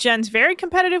 That Jen's very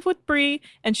competitive with Bree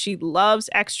and she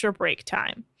loves extra break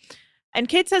time. And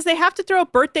Kate says they have to throw a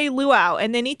birthday luau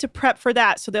and they need to prep for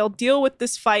that, so they'll deal with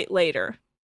this fight later.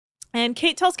 And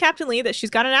Kate tells Captain Lee that she's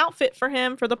got an outfit for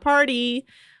him for the party.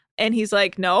 And he's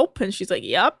like, nope. And she's like,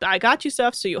 yep, I got you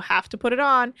stuff, so you have to put it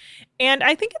on. And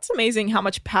I think it's amazing how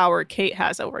much power Kate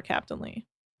has over Captain Lee.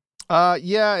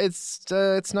 Yeah,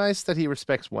 it's nice that he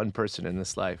respects one person in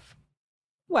this life.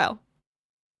 Well.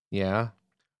 Yeah.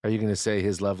 Are you going to say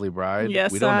his lovely bride?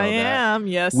 Yes, we don't I know am.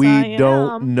 That. Yes, we I am.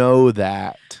 don't know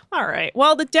that. All right.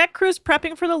 Well, the deck crew's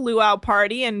prepping for the luau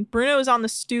party, and Bruno is on the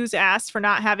stew's ass for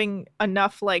not having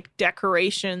enough,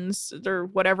 decorations or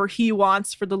whatever he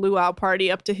wants for the luau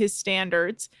party up to his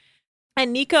standards.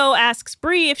 And Nico asks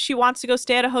Bree if she wants to go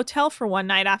stay at a hotel for one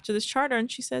night after this charter,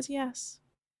 and she says yes.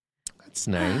 That's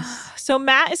nice. So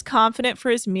Matt is confident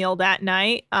for his meal that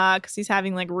night because he's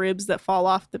having, ribs that fall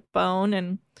off the bone,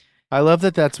 and I love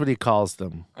that that's what he calls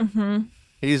them. Mm-hmm.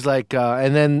 He's like,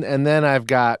 and then I've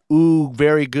got,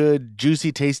 very good,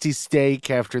 juicy, tasty steak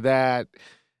after that.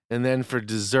 And then for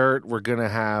dessert, we're going to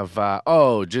have,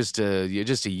 just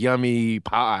a yummy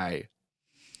pie.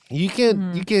 You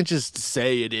can't just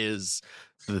say it is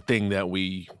the thing that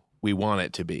we want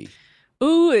it to be.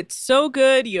 Ooh, it's so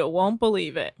good, you won't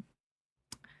believe it.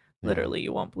 Literally,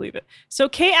 you won't believe it. So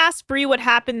Kay asks Bree what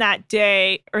happened that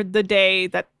day, or the day,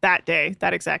 that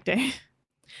exact day.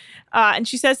 And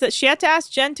she says that she had to ask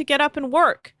Jen to get up and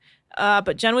work.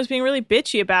 But Jen was being really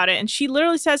bitchy about it. And she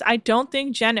literally says, I don't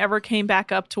think Jen ever came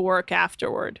back up to work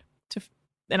afterward.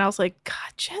 And I was like,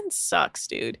 God, Jen sucks,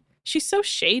 dude. She's so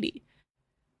shady.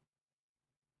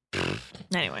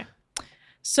 Anyway.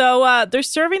 So they're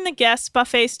serving the guests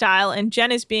buffet style, and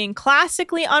Jen is being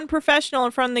classically unprofessional in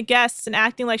front of the guests and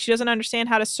acting like she doesn't understand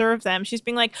how to serve them. She's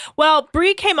being like, well,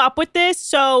 Bree came up with this,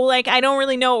 so I don't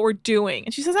really know what we're doing.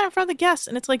 And she says that in front of the guests,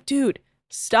 and it's like, dude,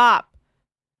 stop.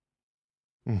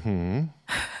 Mm-hmm.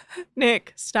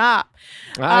 Nick, stop.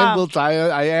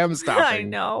 I am stopping. I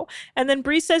know. And then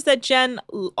Bree says that Jen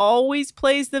always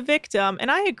plays the victim, and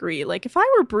I agree. If I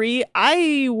were Bree,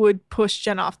 I would push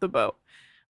Jen off the boat.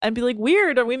 I'd be like,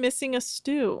 weird, are we missing a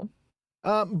stew?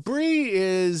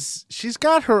 Bree she's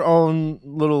got her own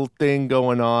little thing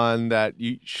going on that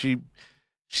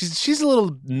she's a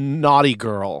little naughty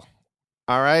girl.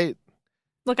 All right?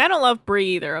 Look, I don't love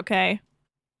Bree either, okay?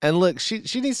 And look, she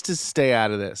needs to stay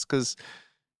out of this because,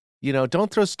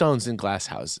 don't throw stones in glass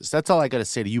houses. That's all I got to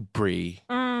say to you, Bree.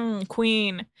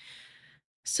 Queen.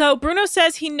 So Bruno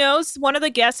says he knows one of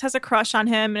the guests has a crush on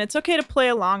him, and it's okay to play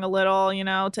along a little,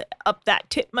 to up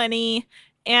that tit money.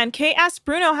 And Kate asks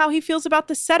Bruno how he feels about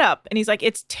the setup, and he's like,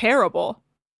 it's terrible.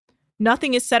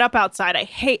 Nothing is set up outside. I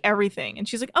hate everything. And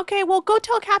she's like, okay, well, go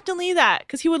tell Captain Lee that,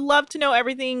 because he would love to know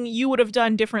everything you would have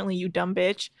done differently, you dumb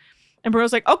bitch. And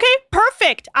Bruno's like, okay,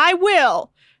 perfect. I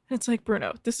will. And it's like,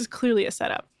 Bruno, this is clearly a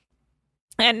setup.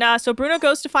 And so Bruno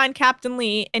goes to find Captain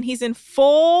Lee, and he's in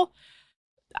full,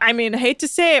 I mean, I hate to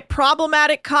say it,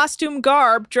 problematic costume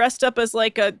garb, dressed up as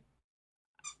like a,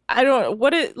 I don't know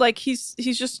what it, like he's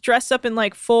just dressed up in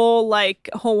like full like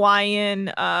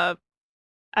Hawaiian,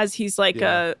 as he's like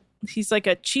he's like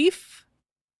a chief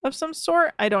of some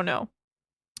sort. I don't know.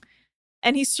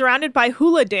 And he's surrounded by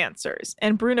hula dancers,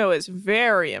 and Bruno is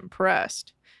very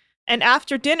impressed. And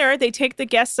after dinner, they take the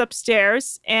guests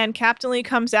upstairs, and Captain Lee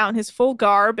comes out in his full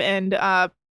garb and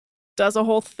does a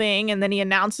whole thing, and then he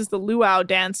announces the luau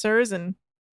dancers, and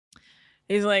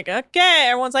he's like, okay.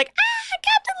 Everyone's like,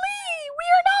 Captain Lee, we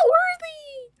are not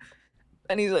worthy.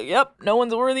 And he's like, yep, no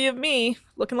one's worthy of me.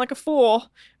 Looking like a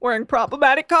fool, wearing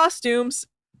problematic costumes.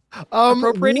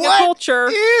 Appropriating a culture.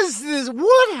 What is this?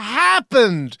 What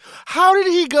happened? How did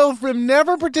he go from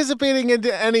never participating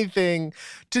into anything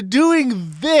to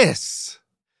doing this?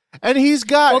 And he's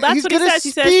got, well, that's he's what got he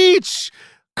a says. speech.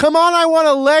 Come on, I want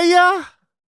to lay ya.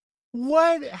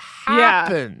 What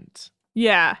happened?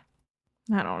 Yeah.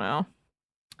 I don't know.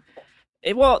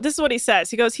 Well, this is what he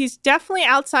says. He goes, he's definitely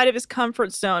outside of his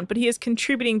comfort zone, but he is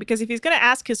contributing, because if he's going to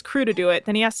ask his crew to do it,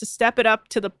 then he has to step up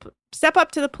to the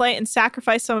plate and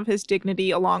sacrifice some of his dignity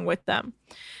along with them.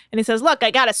 And he says, look, I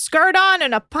got a skirt on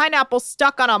and a pineapple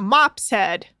stuck on a mop's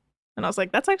head. And I was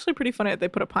like, that's actually pretty funny that they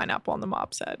put a pineapple on the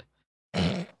mop's head.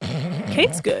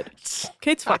 Kate's good.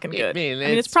 Kate's fucking good. I mean,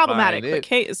 it's problematic, but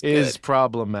Kate is good. It is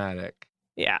problematic.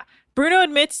 Yeah. Bruno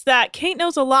admits that Kate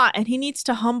knows a lot and he needs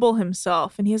to humble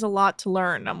himself, and he has a lot to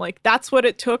learn. I'm like, that's what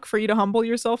it took for you to humble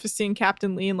yourself, is seeing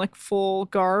Captain Lee in like full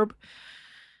garb.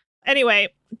 Anyway,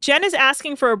 Jen is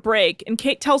asking for a break, and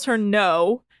Kate tells her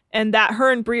no, and that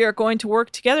her and Bree are going to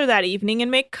work together that evening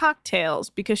and make cocktails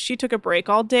because she took a break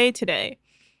all day today.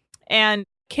 And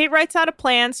Kate writes out a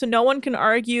plan so no one can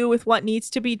argue with what needs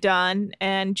to be done.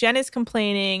 And Jen is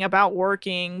complaining about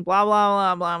working, blah,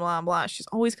 blah, blah, blah, blah, blah. She's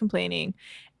always complaining.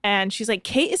 And she's like,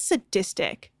 Kate is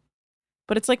sadistic.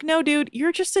 But it's like, no, dude,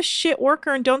 you're just a shit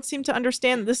worker and don't seem to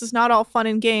understand that this is not all fun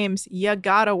and games. You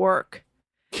gotta work.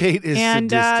 Kate is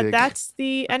sadistic. And that's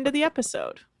the end of the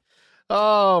episode.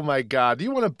 Oh, my God. Do you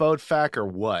want a boat fact or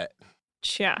what?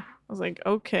 Yeah. I was like,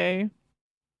 okay.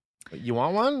 You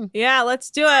want one? Yeah, let's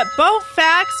do it. Boat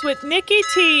facts with Nikki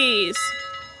Tease.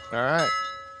 All right.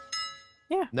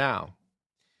 Yeah. Now,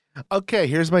 okay,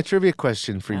 here's my trivia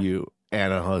question for you,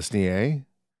 Anna Hosnier.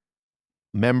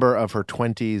 Member of her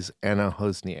 20s, Anna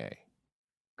Hosnier.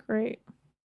 Great.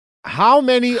 How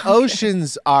many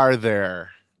oceans are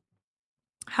there?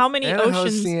 How many Anna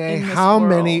oceans Hosnier, in this how world?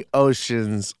 many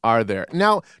oceans are there?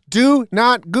 Now, do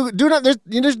not Google,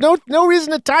 there's no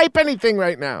reason to type anything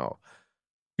right now.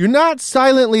 You're not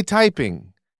silently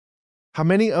typing. How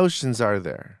many oceans are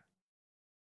there?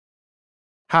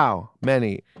 How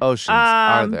many oceans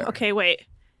are there? Okay, wait.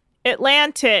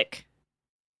 Atlantic,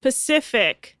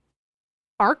 Pacific,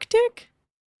 Arctic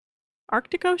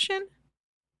Ocean?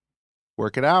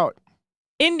 Work it out.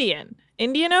 Indian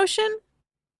Ocean?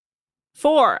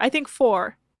 4. I think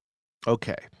 4.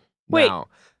 Okay. Wait. Now,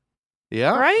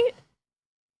 yeah. Right?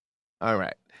 All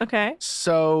right. Okay.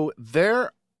 So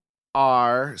there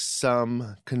are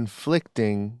some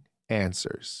conflicting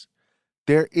answers.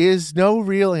 There is no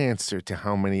real answer to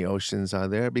how many oceans are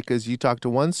there, because you talk to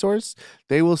one source,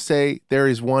 they will say there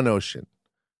is one ocean,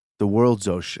 the world's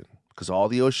ocean, because all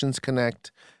the oceans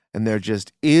connect, and there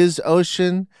just is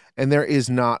ocean and there is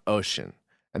not ocean,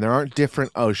 and there aren't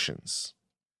different oceans.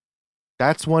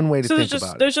 That's one way to think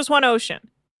about it. There's just one ocean.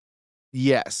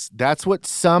 Yes, that's what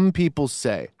some people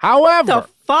say. However, What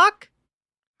the fuck?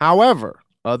 However,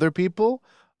 other people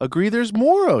agree there's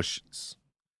more oceans.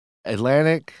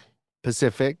 Atlantic,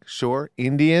 Pacific, sure.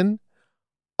 Indian,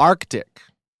 Arctic.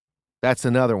 That's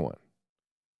another one.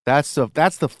 That's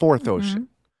the fourth ocean.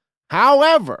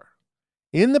 However,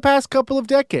 in the past couple of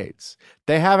decades,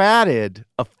 they have added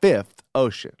a fifth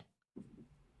ocean.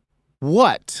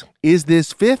 What is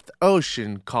this fifth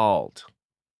ocean called?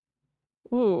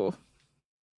 Ooh.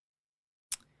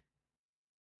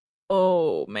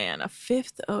 Oh, man. A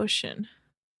fifth ocean.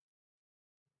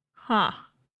 Huh.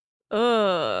 It's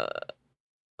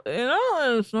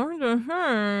not the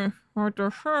same what the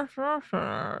first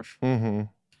ocean is. Mm-hmm.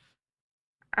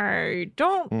 I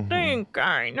don't think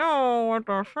I know what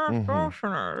the first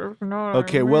ocean is. You know what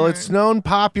Okay, I well, mean? it's known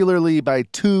popularly by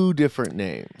two different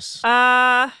names.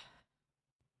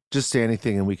 Just say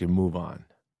anything and we can move on.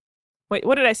 Wait,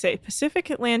 what did I say? Pacific,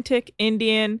 Atlantic,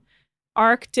 Indian,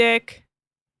 Arctic.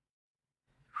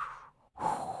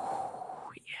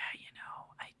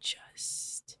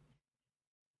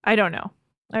 I don't know.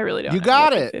 I really don't know. You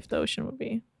got what it. The fifth ocean would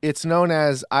be. It's known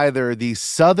as either the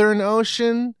Southern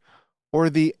Ocean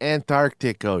or the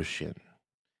Antarctic Ocean.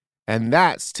 And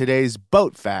that's today's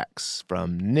boat facts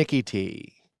from Nikki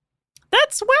T.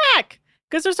 That's whack.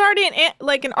 Because there's already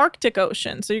an Arctic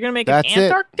Ocean. So you're going to make That's an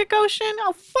Antarctic Ocean?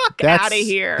 Oh, fuck out of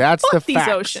here. That's fuck the these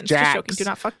facts, oceans. Jax. Just joking. Do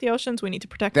not fuck the oceans. We need to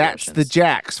protect the That's oceans. the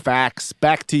Jax facts.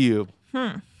 Back to you.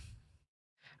 All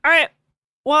right.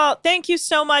 Well, thank you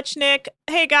so much, Nick.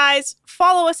 Hey, guys,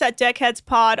 follow us at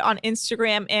DeckheadsPod on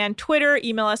Instagram and Twitter.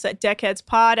 Email us at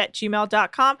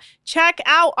deckheadspod@gmail.com. Check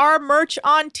out our merch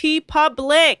on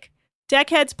TeePublic.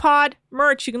 DeckheadsPod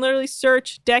merch. You can literally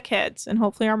search Deckheads, and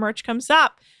hopefully our merch comes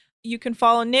up. You can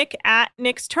follow Nick at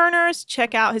Nick's Turners.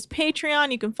 Check out his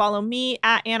Patreon. You can follow me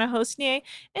at Anna Hosnier.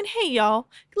 And hey, y'all,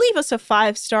 leave us a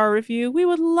 5-star review. We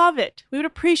would love it. We would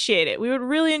appreciate it. We would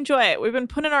really enjoy it. We've been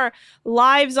putting our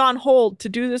lives on hold to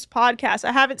do this podcast.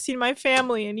 I haven't seen my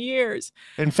family in years.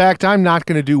 In fact, I'm not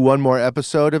going to do one more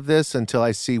episode of this until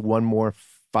I see one more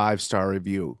 5-star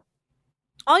review.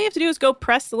 All you have to do is go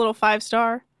press the little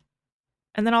 5-star.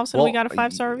 And then all of a sudden we got a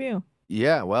 5-star review.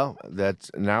 Yeah, well,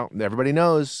 that's now everybody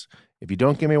knows. If you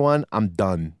don't give me one, I'm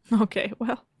done. Okay,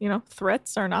 well,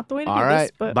 threats are not the way to do All right,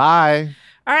 this. But bye.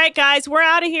 All right, guys, we're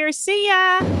out of here. See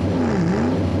ya.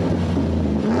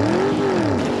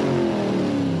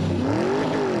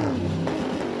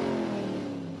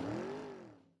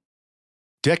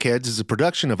 Deckheads is a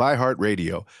production of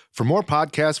iHeartRadio. For more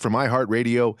podcasts from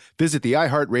iHeartRadio, visit the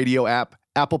iHeartRadio app,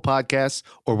 Apple Podcasts,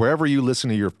 or wherever you listen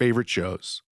to your favorite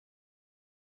shows.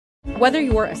 Whether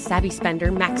you're a savvy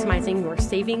spender maximizing your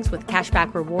savings with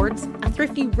cashback rewards, a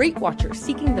thrifty rate watcher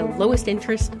seeking the lowest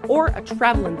interest, or a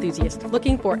travel enthusiast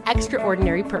looking for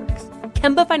extraordinary perks,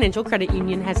 Kemba Financial Credit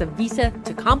Union has a visa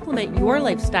to complement your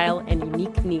lifestyle and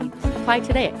unique needs. Apply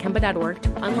today at Kemba.org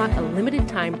to unlock a limited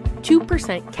time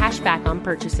 2% cash back on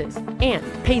purchases and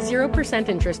pay 0%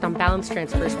 interest on balance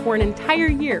transfers for an entire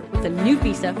year with a new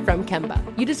visa from Kemba.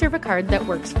 You deserve a card that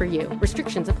works for you.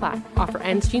 Restrictions apply. Offer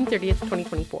ends June 30th,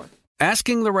 2024.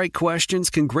 Asking the right questions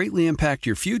can greatly impact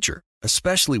your future,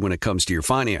 especially when it comes to your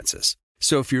finances.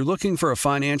 So if you're looking for a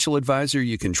financial advisor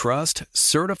you can trust,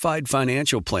 certified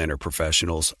financial planner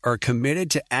professionals are committed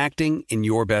to acting in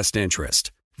your best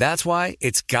interest. That's why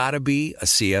it's got to be a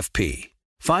CFP.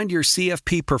 Find your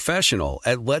CFP professional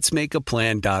at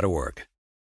letsmakeaplan.org.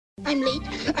 I'm late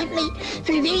for a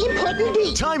very important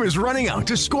date. Time is running out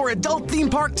to score adult theme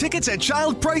park tickets at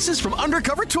child prices from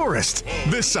Undercover Tourist.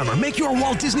 This summer, make your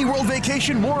Walt Disney World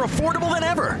vacation more affordable than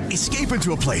ever. Escape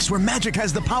into a place where magic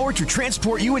has the power to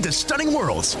transport you into stunning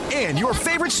worlds and your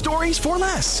favorite stories for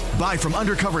less. Buy from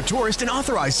Undercover Tourist, an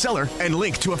authorized seller, and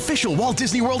link to official Walt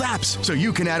Disney World apps so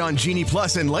you can add on Genie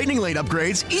Plus and Lightning Lane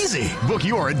upgrades easy. Book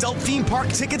your adult theme park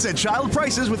tickets at child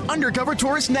prices with Undercover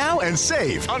Tourist now and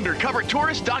save.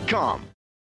 UndercoverTourist.com.